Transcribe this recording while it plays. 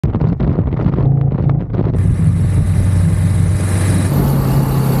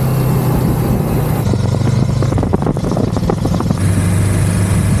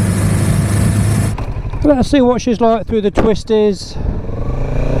Let's see what she's like through the twisties.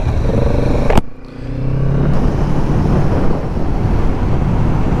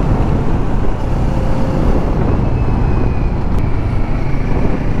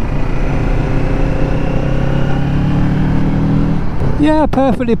 Yeah,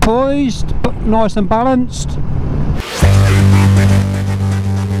 perfectly poised, but nice and balanced.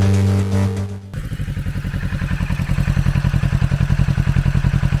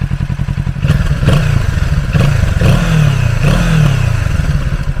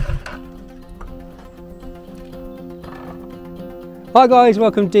 Hi guys,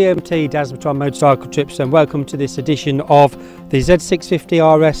 welcome to DMT, Dazzmatron Motorcycle Trips, and welcome to this edition of the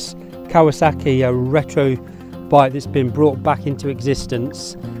Z650 RS Kawasaki, a retro bike that's been brought back into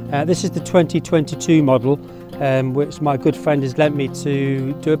existence. This is the 2022 model, which my good friend has lent me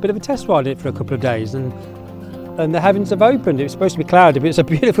to do a bit of a test ride in it for a couple of days, and the heavens have opened. It was supposed to be cloudy, but it's a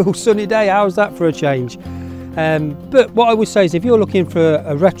beautiful sunny day. How's that for a change? But what I would say is, if you're looking for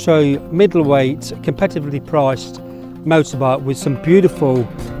a retro middleweight, competitively priced motorbike with some beautiful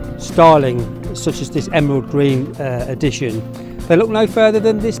styling, such as this emerald green edition, they look no further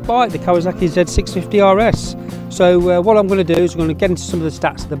than this bike, the Kawasaki Z650 RS. So what I'm going to do is I'm going to get into some of the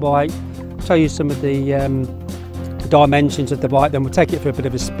stats of the bike, tell you some of the dimensions of the bike, then we'll take it for a bit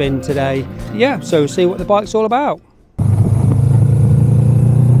of a spin today. Yeah, so we'll see what the bike's all about.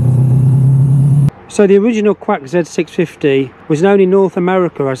 So the original Kwak Z650 was known in North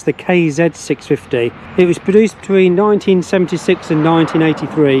America as the KZ650. It was produced between 1976 and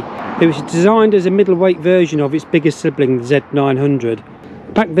 1983. It was designed as a middleweight version of its bigger sibling, the Z900.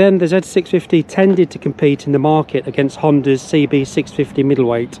 Back then, the Z650 tended to compete in the market against Honda's CB650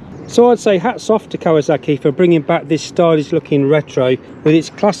 middleweight. So I'd say hats off to Kawasaki for bringing back this stylish looking retro with its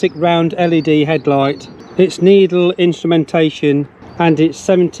classic round LED headlight, its needle instrumentation, and its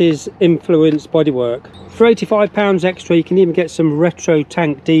 70s influenced bodywork. For £85 extra, you can even get some retro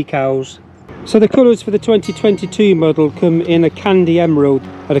tank decals. So the colours for the 2022 model come in a candy emerald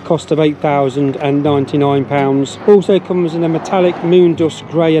at a cost of £8,099. Also comes in a metallic moondust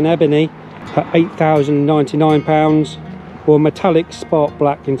grey and ebony at £8,099, or metallic spark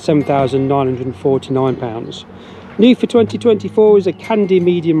black in £7,949. New for 2024 is a candy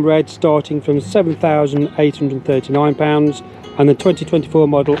medium red starting from £7,839, and the 2024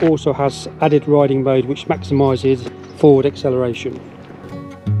 model also has added riding mode which maximises forward acceleration.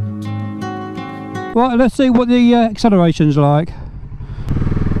 Right, let's see what the acceleration's like.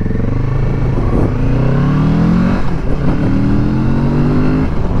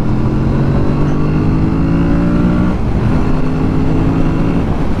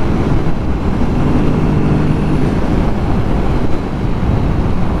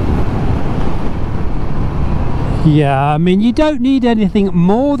 Yeah, I mean, you don't need anything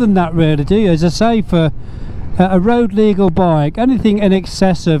more than that really, do you? As I say, for a road legal bike, anything in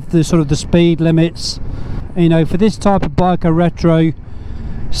excess of the sort of the speed limits, you know, for this type of bike, a retro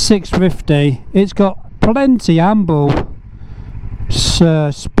 650, it's got plenty ample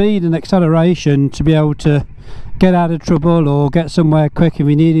speed and acceleration to be able to get out of trouble or get somewhere quick if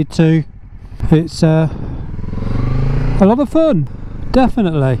we needed to. It's a lot of fun,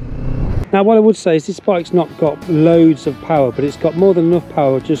 definitely. Now what I would say is this bike's not got loads of power, but it's got more than enough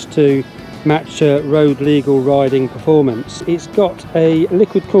power just to match road legal riding performance. It's got a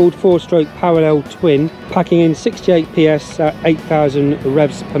liquid cooled 4-stroke parallel twin packing in 68 PS at 8,000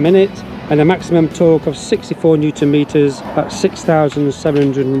 revs per minute and a maximum torque of 64 Newton meters at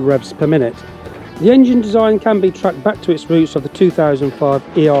 6,700 revs per minute. The engine design can be tracked back to its roots of the 2005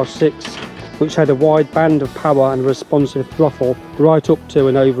 ER6, which had a wide band of power and a responsive throttle right up to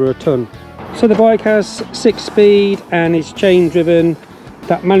and over a ton. So the bike has 6-speed and is chain driven.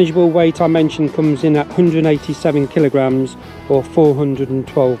 That manageable weight I mentioned comes in at 187 kilograms or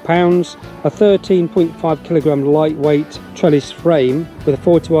 412 pounds. A 13.5 kilogram lightweight trellis frame with a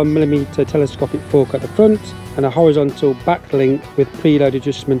 41mm telescopic fork at the front and a horizontal back link with preload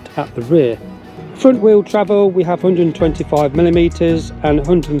adjustment at the rear. Front wheel travel, we have 125mm and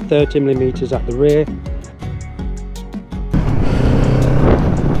 130mm at the rear.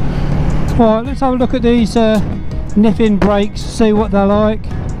 Right, let's have a look at these nipping brakes, see what they're like.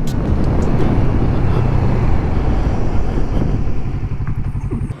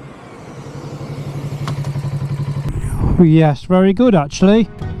 Yes, very good actually.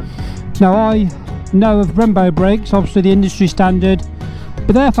 Now I know of Brembo brakes, obviously the industry standard,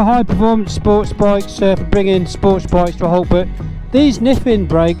 but they're for high performance sports bikes, for bringing sports bikes to a halt. But these nipping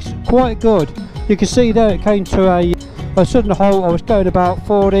brakes, quite good. You can see there it came to a sudden halt. I was going about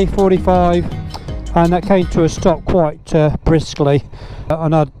 40, 45 and that came to a stop quite briskly,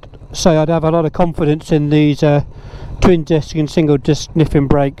 and I'd say I'd have a lot of confidence in these twin disc and single disc sniffing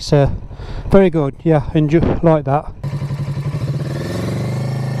brakes. Very good, yeah, enjoy, like that.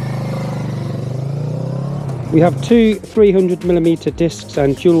 We have two 300mm discs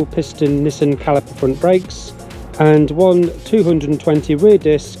and dual piston Nissan caliper front brakes, and one 220 rear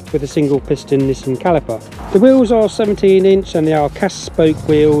disc with a single piston Nissan caliper. The wheels are 17-inch and they are cast spoke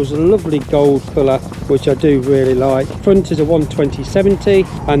wheels, lovely gold colour, which I do really like. Front is a 120/70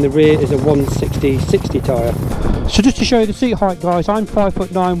 and the rear is a 160/60 tyre. So just to show you the seat height, guys, I'm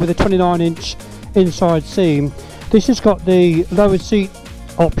 5'9" with a 29-inch inside seam. This has got the lower seat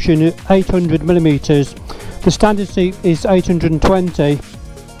option at 800mm. The standard seat is 820,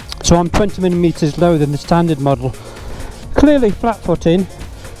 so I'm 20mm lower than the standard model. Clearly flat footing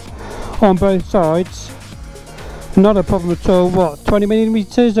on both sides, not a problem at all. What,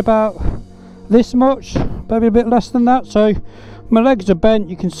 20mm, about this much, maybe a bit less than that. So my legs are bent,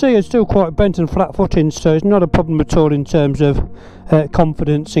 you can see I'm still quite bent and flat footing, so it's not a problem at all in terms of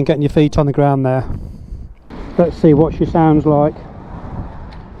confidence in getting your feet on the ground there. Let's see what she sounds like.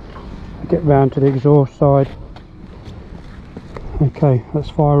 Get round to the exhaust side. Okay, let's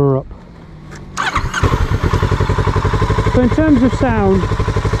fire her up. So in terms of sound,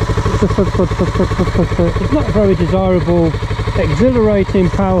 it's not a very desirable, exhilarating,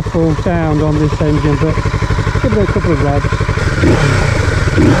 powerful sound on this engine, but give it a couple of revs.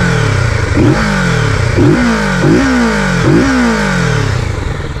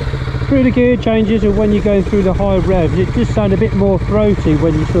 Through the gear changes and when you're going through the high revs, it just sounds a bit more throaty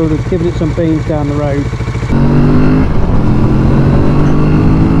when you're sort of giving it some beans down the road.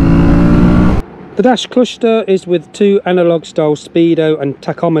 The dash cluster is with two analog style speedo and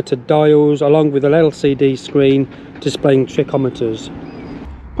tachometer dials, along with an LCD screen displaying trichometers.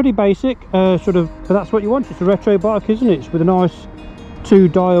 Pretty basic, sort of, but that's what you want. It's a retro bike, isn't it? It's with a nice two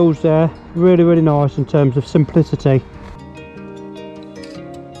dials there, really nice in terms of simplicity.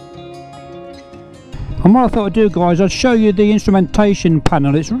 And what I thought I'd do, guys, I'd show you the instrumentation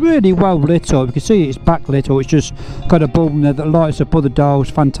panel. It's really well lit up. You can see it's backlit, or it's just got a bulb in there that lights up other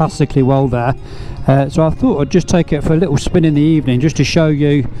dials fantastically well there. So I thought I'd just take it for a little spin in the evening just to show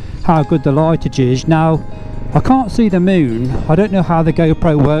you how good the lightage is. Now, I can't see the moon. I don't know how the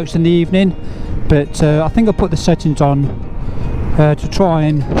GoPro works in the evening, but I think I'll put the settings on to try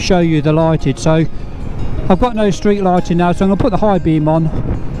and show you the lightage. So I've got no street lighting now, so I'm going to put the high beam on.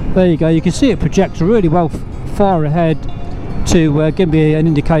 There you go, you can see it projects really well far ahead to give me an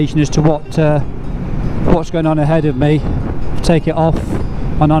indication as to what's going on ahead of me. Take it off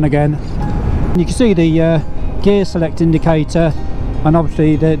and on again. You can see the gear select indicator, and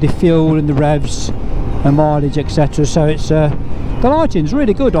obviously the fuel and the revs and mileage, etc. So it's the lighting's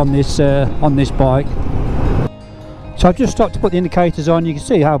really good on this bike. So I've just stopped to put the indicators on. You can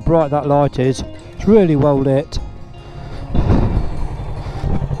see how bright that light is. It's really well lit.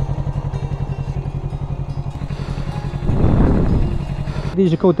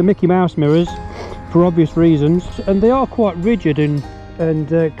 These are called the Mickey Mouse mirrors for obvious reasons, and they are quite rigid and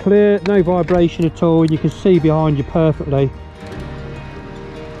clear, no vibration at all, and you can see behind you perfectly.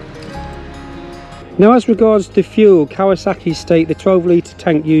 Now, as regards to fuel, Kawasaki state the 12-litre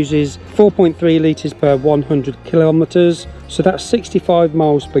tank uses 4.3 litres per 100 kilometres, so that's 65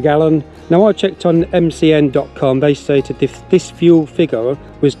 miles per gallon. Now, I checked on mcn.com, they stated this fuel figure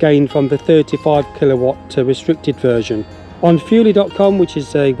was gained from the 35 kilowatt restricted version. On Fuely.com, which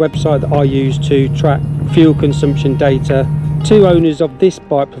is a website that I use to track fuel consumption data, two owners of this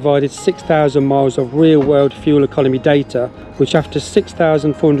bike provided 6,000 miles of real-world fuel economy data, which after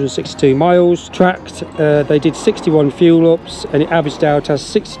 6,462 miles tracked, they did 61 fuel ups, and it averaged out as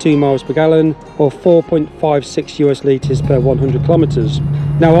 62 miles per gallon, or 4.56 US litres per 100 kilometres.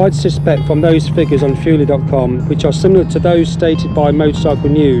 Now, I'd suspect from those figures on Fuely.com, which are similar to those stated by Motorcycle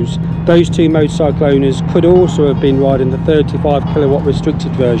News, those two motorcycle owners could also have been riding the 35 kilowatt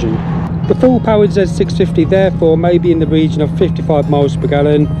restricted version. The full powered Z650 therefore may be in the region of 55 miles per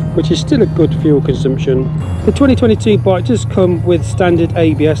gallon, which is still a good fuel consumption. The 2022 bike does come with standard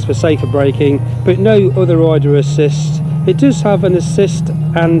ABS for safer braking, but no other rider assist. It does have an assist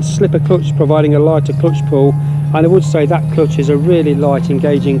and slipper clutch, providing a lighter clutch pull, and I would say that clutch is a really light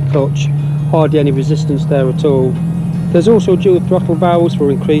engaging clutch, hardly any resistance there at all. There's also dual throttle valves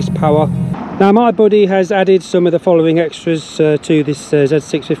for increased power. Now, my buddy has added some of the following extras to this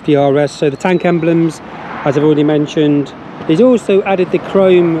Z650 RS. So the tank emblems, as I've already mentioned. He's also added the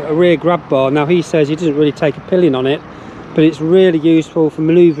chrome rear grab bar. Now, he says he doesn't really take a pillion on it, but it's really useful for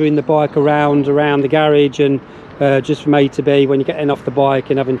manoeuvring the bike around the garage, and just from A to B when you're getting off the bike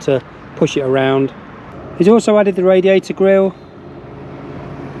and having to push it around. He's also added the radiator grille.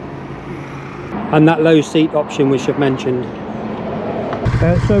 and that low seat option which I've mentioned.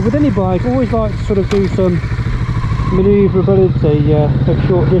 So with any bike, I always like to sort of do some manoeuvrability at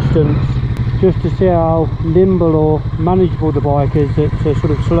short distance, just to see how nimble or manageable the bike is at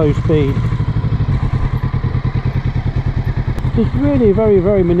sort of slow speed. It's really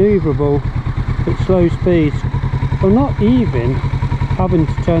very manoeuvrable at slow speeds. I'm not even having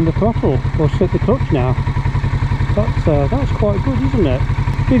to turn the throttle or slip the clutch now. That's quite good, isn't it?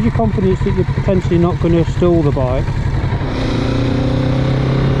 Gives you confidence that you're potentially not going to stall the bike.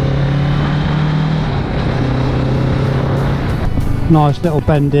 Nice little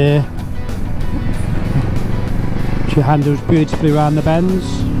bend here. She handles beautifully around the bends.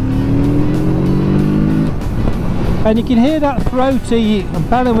 And you can hear that throaty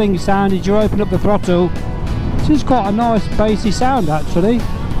bellowing sound as you open up the throttle. This is quite a nice bassy sound actually.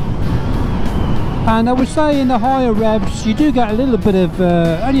 And I would say in the higher revs you do get a little bit of,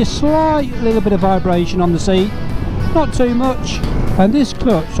 only a slight little bit of vibration on the seat. Not too much. And this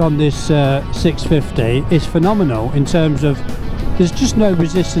clutch on this 650 is phenomenal in terms of there's just no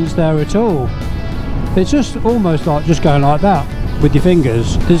resistance there at all. It's just almost like just going like that with your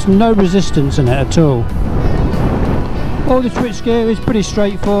fingers. There's no resistance in it at all. All the switch gear is pretty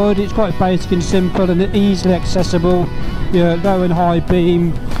straightforward. It's quite basic and simple and easily accessible. Your low and high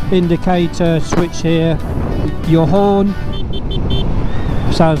beam indicator switch here. Your horn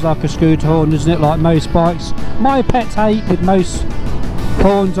sounds like a scooter horn, doesn't it, like most bikes? My pet hate with most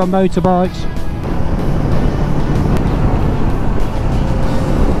horns on motorbikes.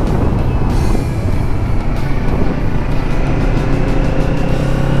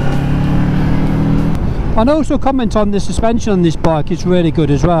 And also comment on the suspension on this bike, it's really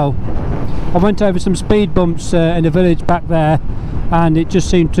good as well. I went over some speed bumps in the village back there and it just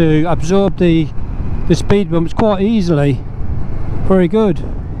seemed to absorb the speed bumps quite easily. Very good.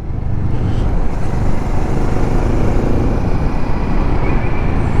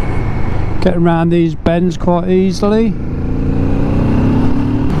 Getting around these bends quite easily.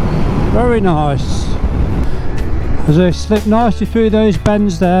 Very nice. As I slip nicely through those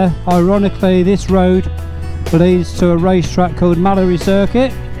bends there, ironically this road leads to a racetrack called Mallory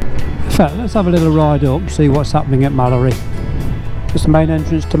Circuit. In fact, let's have a little ride up, see what's happening at Mallory. It's the main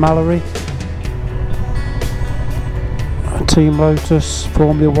entrance to Mallory. Team Lotus,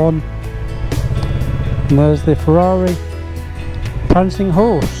 Formula 1. And there's the Ferrari Prancing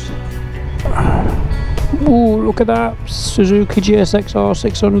Horse. Ooh, look at that, Suzuki GSXR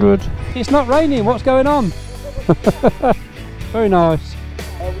 600. It's not raining, what's going on? Very nice.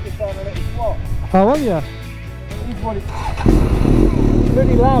 We're just having a little swap. How are you? It's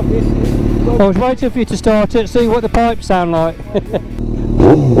really loud, this. I was waiting for you to start it, see what the pipes sound like.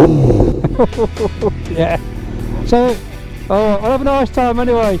 Yeah. So, oh, I'll have a nice time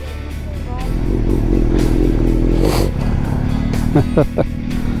anyway.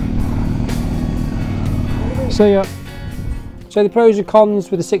 See ya. So the pros and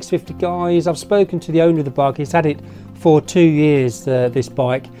cons with the 650 guys, I've spoken to the owner of the bike. He's had it for 2 years, this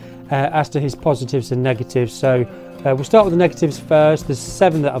bike, as to his positives and negatives. So we'll start with the negatives first. There's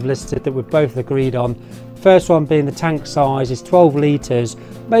 7 that I've listed that we've both agreed on. First one being the tank size is 12 litres.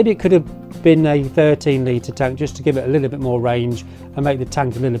 Maybe it could have been a 13 litre tank just to give it a little bit more range and make the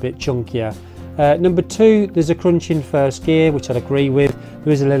tank a little bit chunkier. Number 2, there's a crunch in first gear, which I'd agree with.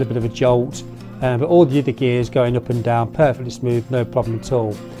 There is a little bit of a jolt. But all the other gears going up and down perfectly smooth, no problem at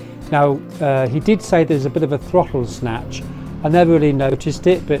all. Now he did say there's a bit of a throttle snatch. I never really noticed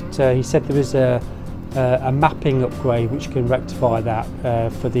it, but he said there is a mapping upgrade which can rectify that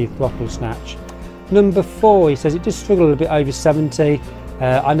for the throttle snatch. Number 4, he says it does struggle a bit over 70.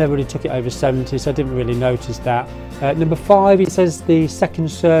 I never really took it over 70, so I didn't really notice that. Number 5, he says the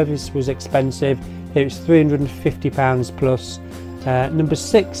second service was expensive. It was £350 plus. Number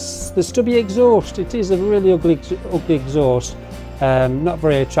 6, the stubby exhaust. It is a really ugly exhaust, not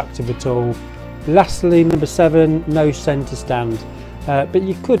very attractive at all. Lastly, number 7, no centre stand. But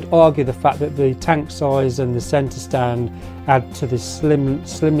you could argue the fact that the tank size and the centre stand add to the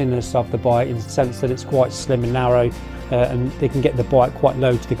slimness of the bike, in the sense that it's quite slim and narrow, and they can get the bike quite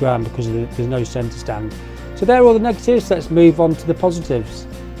low to the ground because there's no centre stand. So there are all the negatives. Let's move on to the positives.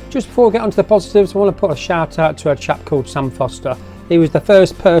 Just before we get onto the positives, I want to put a shout out to a chap called Sam Foster. He was the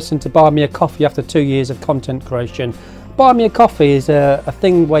first person to buy me a coffee after 2 years of content creation. Buy me a coffee is a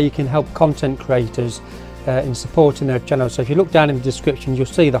thing where you can help content creators in supporting their channel. So if you look down in the description, you'll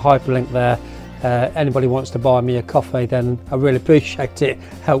see the hyperlink there. Anybody wants to buy me a coffee, then I really appreciate it.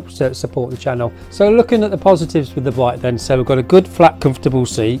 Helps support the channel. So looking at the positives with the bike then, so we've got a good flat comfortable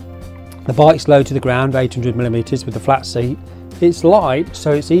seat. The bike's low to the ground, 800mm with a flat seat. It's light,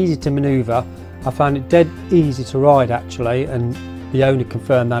 so it's easy to manoeuvre. I found it dead easy to ride actually, and the owner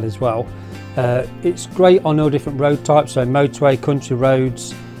confirmed that as well. It's great on all different road types, so motorway, country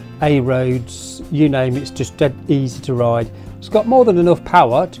roads, A roads, you name it, it's just dead easy to ride. It's got more than enough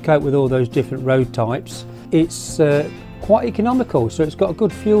power to cope with all those different road types. It's quite economical, so it's got a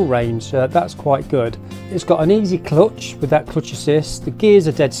good fuel range, that's quite good. It's got an easy clutch with that clutch assist. The gears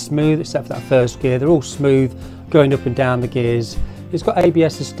are dead smooth except for that first gear, they're all smooth going up and down the gears. It's got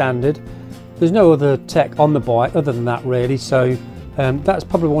ABS as standard. There's no other tech on the bike other than that really, so that's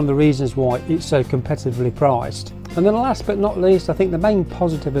probably one of the reasons why it's so competitively priced. And then last but not least, I think the main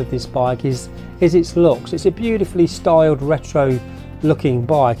positive of this bike is its looks. It's a beautifully styled retro looking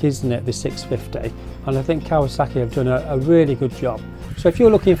bike, isn't it, the 650? And I think Kawasaki have done a really good job. So if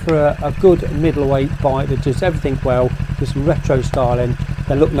you're looking for a good middleweight bike that does everything well with some retro styling,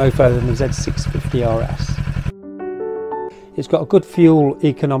 then look no further than the Z650 RS. It's got a good fuel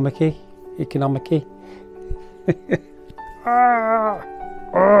economy.